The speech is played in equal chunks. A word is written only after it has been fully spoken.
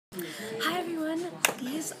Hi everyone,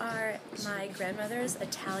 these are my grandmother's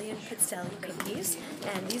Italian pizzelli cookies,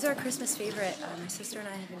 and these are a Christmas favorite. My sister and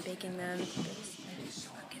I have been baking them,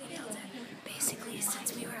 basically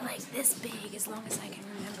since we were like this big, as long as I can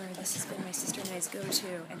remember. This has been my sister and I's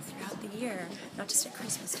go-to, and throughout the year, not just at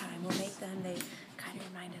Christmas time, we'll make them. They kind of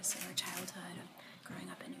remind us of our childhood, of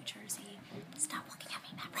growing up in New Jersey. Stop looking at me,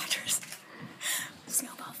 Matt Rogers.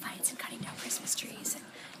 Snowball fights and cutting down Christmas trees, and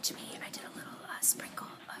to me, I did a little sprinkle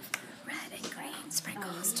of red and green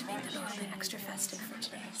sprinkles to make them a little bit extra festive for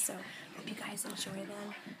today. So, hope you guys enjoy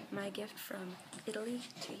them. My gift from Italy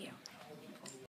to you.